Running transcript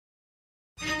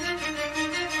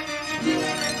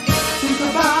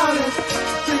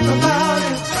about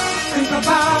it, think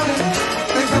about it,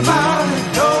 think about it.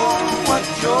 Know what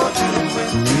you're doing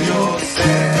to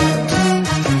yourself.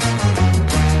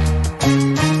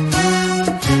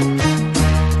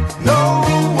 Know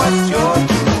what you're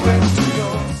doing to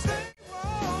yourself.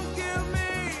 Won't give me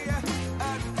a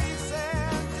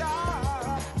decent job,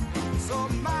 so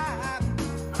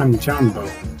I'm Jambo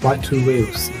Watu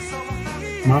Weusi,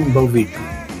 Mambo Vipi,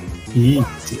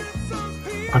 Yiti,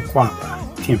 Aquaba,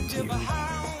 Kimchi,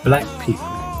 Black people,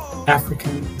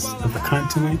 Africans of the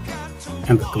continent,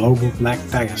 and the global Black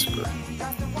diaspora.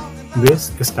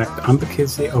 This is Dr.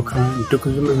 Ambakizi Okan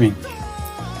Dukuzumaringi,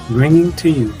 bringing to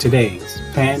you today's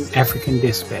Pan-African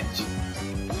Dispatch.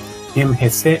 Im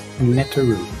Heset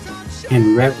Neteru,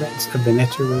 in reverence of the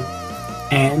Neteru,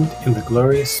 and in the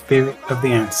glorious spirit of the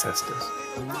ancestors,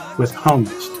 with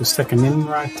homage to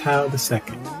Sekenimra Tao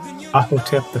II,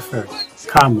 Ahotep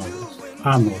I,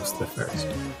 Amos I,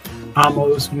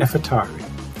 Amos Nefertari,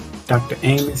 Dr.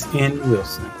 Amos N.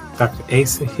 Wilson, Dr.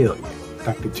 Asa Hilliard,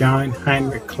 Dr. John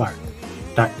Heinrich Clark,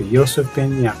 Dr. Yosef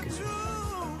Ben Yaakov,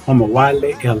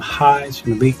 Omawale El Hajj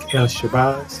Malik El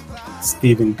Shabazz,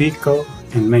 Stephen Biko,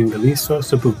 and Mangaliso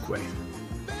Sabukwe.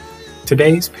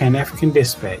 Today's Pan-African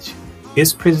Dispatch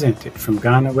is presented from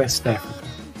Ghana, West Africa,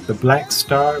 the Black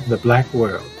Star of the Black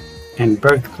world, and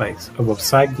birthplace of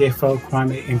Osagyefo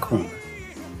Kwame Nkrumah.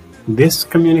 This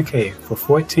communique for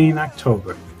 14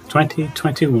 October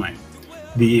 2021,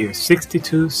 the year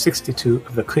 6262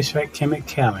 of the Kushite Kemet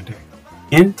calendar,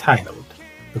 entitled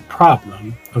The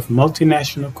Problem of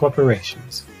Multinational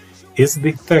Corporations, is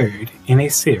the third in a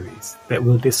series that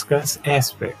will discuss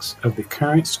aspects of the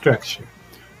current structure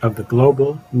of the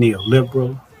global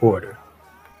neoliberal order.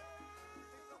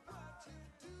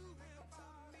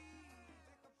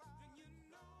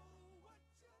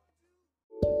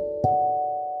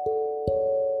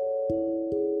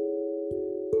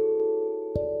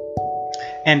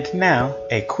 And now,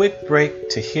 a quick break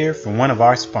to hear from one of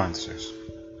our sponsors.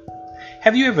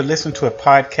 Have you ever listened to a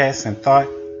podcast and thought,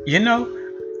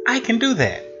 I can do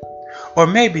that? Or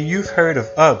maybe you've heard of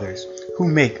others who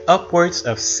make upwards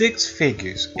of 6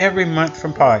 figures every month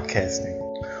from podcasting.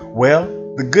 Well,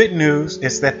 the good news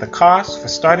is that the costs for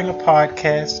starting a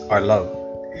podcast are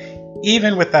low.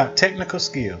 Even without technical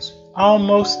skills,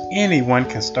 almost anyone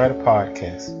can start a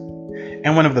podcast.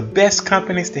 And one of the best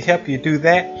companies to help you do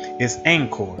that is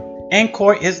Anchor.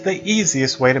 Anchor is the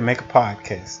easiest way to make a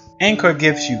podcast. Anchor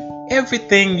gives you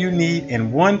everything you need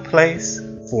in one place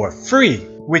for free,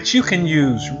 which you can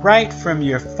use right from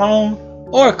your phone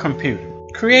or computer.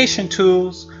 Creation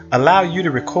tools allow you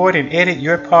to record and edit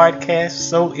your podcast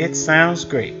so it sounds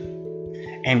great.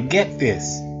 And get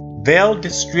this, they'll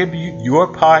distribute your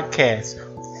podcast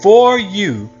for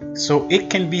you so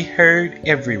it can be heard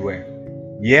everywhere.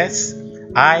 Yes,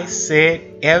 I said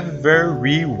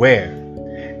everywhere.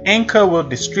 Anchor will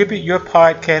distribute your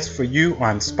podcast for you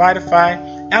on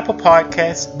Spotify, Apple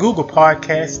Podcasts, Google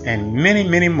Podcasts, and many,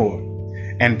 many more.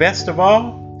 And best of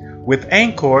all, with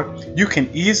Anchor, you can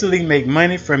easily make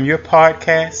money from your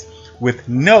podcast with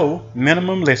no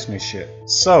minimum listenership.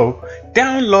 So,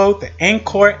 download the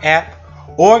Anchor app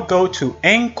or go to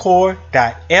anchor.fm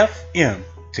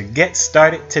to get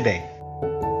started today.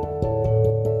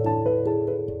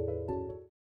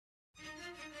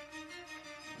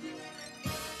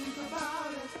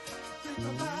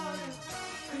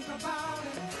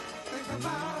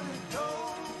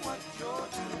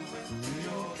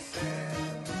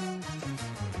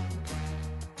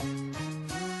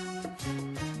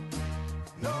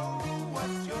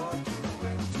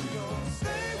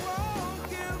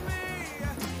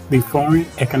 The Foreign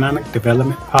Economic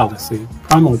Development Policy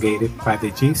promulgated by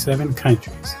the G7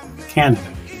 countries, Canada,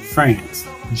 France,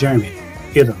 Germany,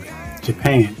 Italy,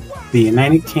 Japan, the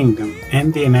United Kingdom,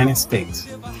 and the United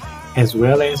States, as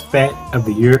well as that of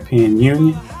the European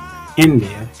Union,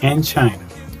 India, and China,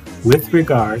 with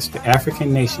regards to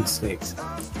African nation-states,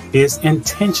 is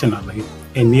intentionally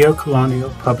a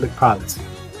neocolonial public policy.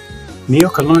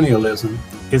 Neocolonialism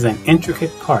is an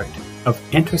intricate part of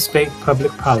interstate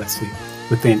public policy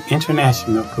within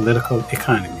international political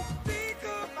economy.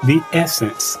 The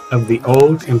essence of the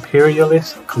old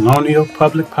imperialist colonial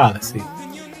public policy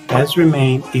has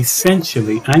remained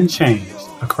essentially unchanged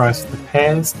across the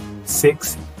past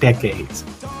 6 decades.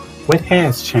 What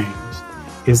has changed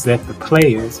is that the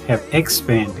players have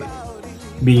expanded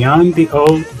beyond the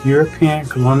old European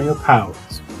colonial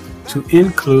powers to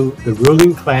include the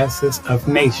ruling classes of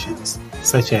nations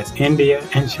such as India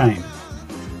and China.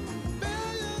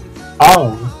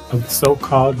 All of the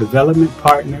so-called development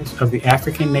partners of the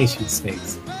African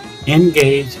nation-states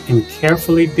engage in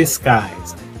carefully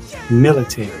disguised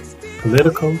military,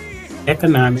 political,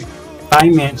 economic,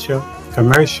 financial,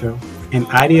 commercial, and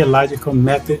ideological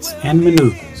methods and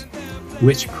maneuvers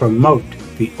which promote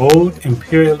the old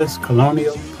imperialist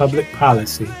colonial public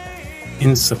policy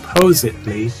in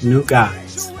supposedly new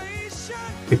guise.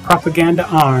 The propaganda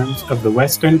arms of the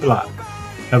Western Bloc,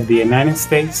 of the United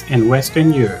States and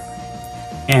Western Europe,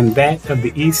 and that of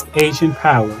the East Asian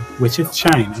power, which is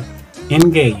China,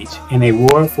 engage in a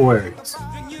war of words,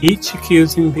 each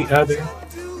accusing the other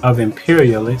of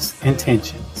imperialist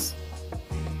intentions.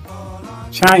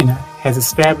 China has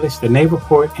established a naval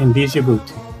port in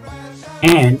Djibouti,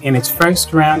 and in its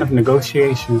first round of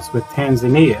negotiations with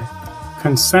Tanzania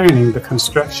concerning the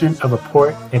construction of a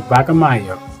port at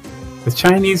Bagamoyo, the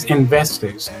Chinese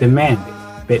investors demanded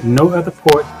that no other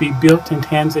port be built in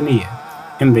Tanzania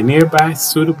in the nearby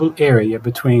suitable area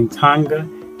between Tanga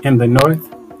in the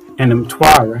north and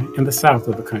Mtwara in the south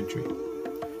of the country.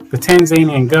 The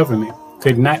Tanzanian government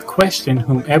could not question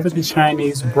whomever the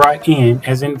Chinese brought in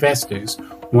as investors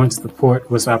once the port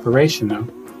was operational,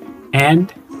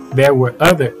 and there were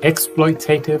other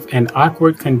exploitative and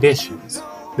awkward conditions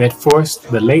that forced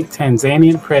the late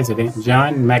Tanzanian president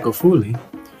John Magufuli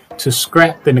to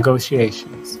scrap the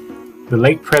negotiations. The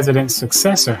late president's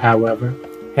successor, however,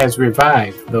 has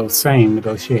revived those same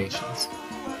negotiations.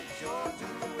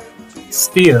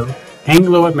 Still,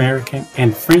 Anglo-American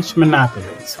and French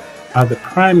monopolies are the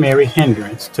primary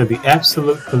hindrance to the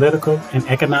absolute political and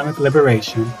economic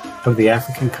liberation of the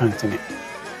African continent.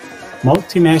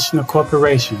 Multinational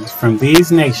corporations from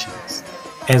these nations,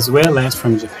 as well as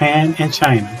from Japan and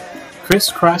China,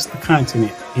 crisscross the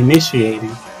continent,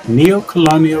 initiating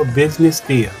neo-colonial business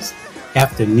deals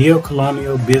after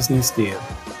neo-colonial business deal.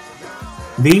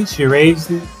 These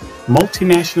Eurasian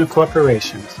multinational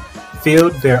corporations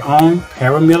field their own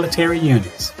paramilitary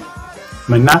units,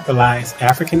 monopolize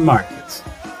African markets,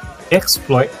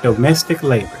 exploit domestic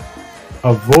labor,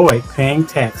 avoid paying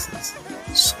taxes,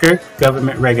 skirt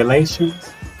government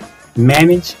regulations,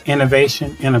 manage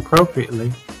innovation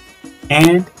inappropriately,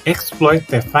 and exploit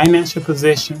their financial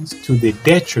positions to the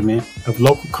detriment of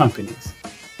local companies.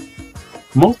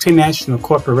 Multinational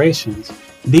corporations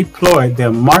deploy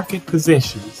their market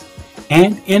positions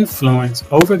and influence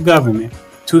over government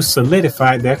to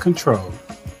solidify their control,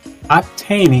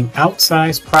 obtaining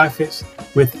outsized profits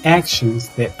with actions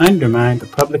that undermine the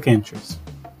public interest.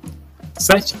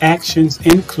 Such actions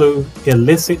include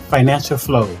illicit financial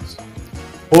flows,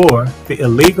 or the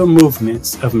illegal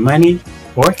movements of money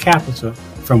or capital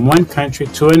from one country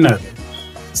to another,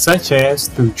 such as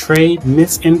through trade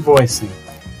misinvoicing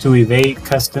to evade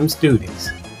customs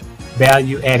duties,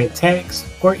 value-added tax,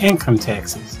 or income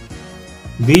taxes.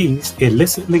 These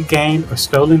illicitly gained or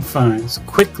stolen funds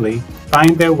quickly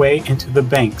find their way into the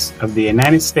banks of the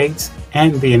United States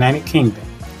and the United Kingdom,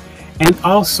 and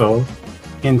also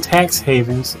in tax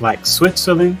havens like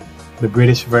Switzerland, the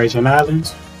British Virgin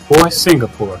Islands, or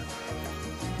Singapore.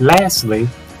 Lastly,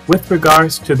 with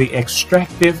regards to the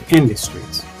extractive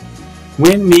industries,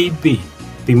 when need be,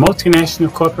 the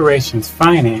multinational corporations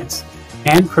finance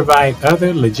and provide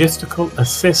other logistical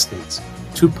assistance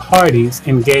to parties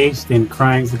engaged in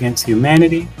crimes against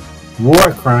humanity,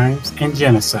 war crimes, and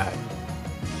genocide.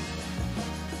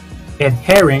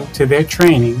 Adhering to their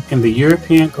training in the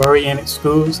European-oriented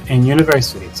schools and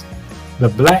universities, the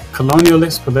black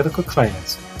colonialist political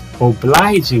class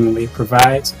obligingly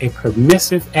provides a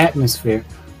permissive atmosphere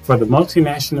for the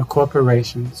multinational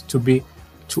corporations to be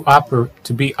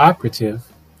operative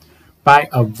by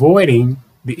avoiding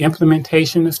the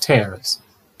implementation of tariffs,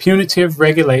 punitive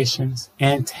regulations,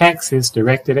 and taxes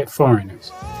directed at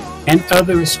foreigners, and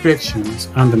other restrictions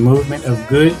on the movement of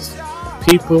goods,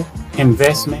 people,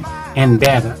 investment, and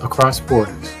data across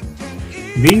borders.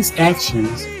 These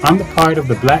actions on the part of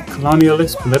the black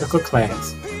colonialist political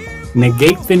class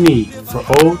negate the need for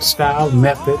old-style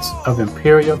methods of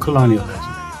imperial colonialism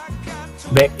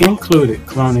that included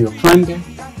colonial plunder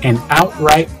and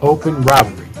outright open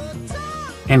robbery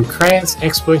and crass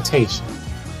exploitation,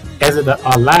 as it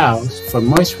allows for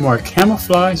much more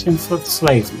camouflage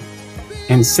enslavement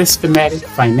and systematic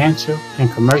financial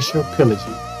and commercial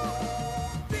pillaging.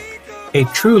 A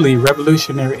truly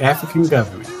revolutionary African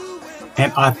government,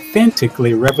 an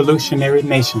authentically revolutionary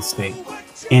nation-state,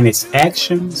 in its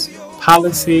actions,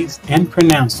 policies, and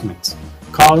pronouncements,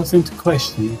 calls into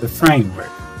question the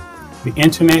framework, the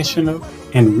international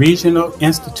and regional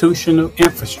institutional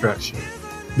infrastructure,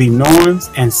 the norms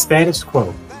and status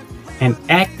quo, and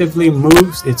actively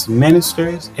moves its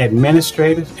ministers,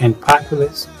 administrators, and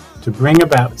populace to bring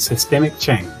about systemic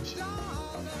change.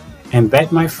 And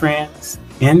that, my friends,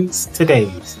 ends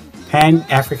today's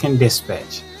Pan-African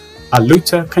Dispatch, a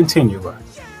luta continua,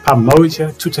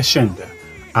 pamoja tutashinda.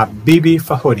 Abibi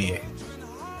Fahodie.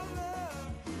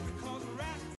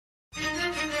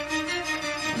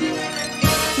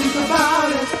 Think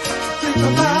about it, think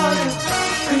about it,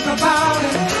 think about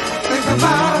it, think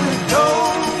about it.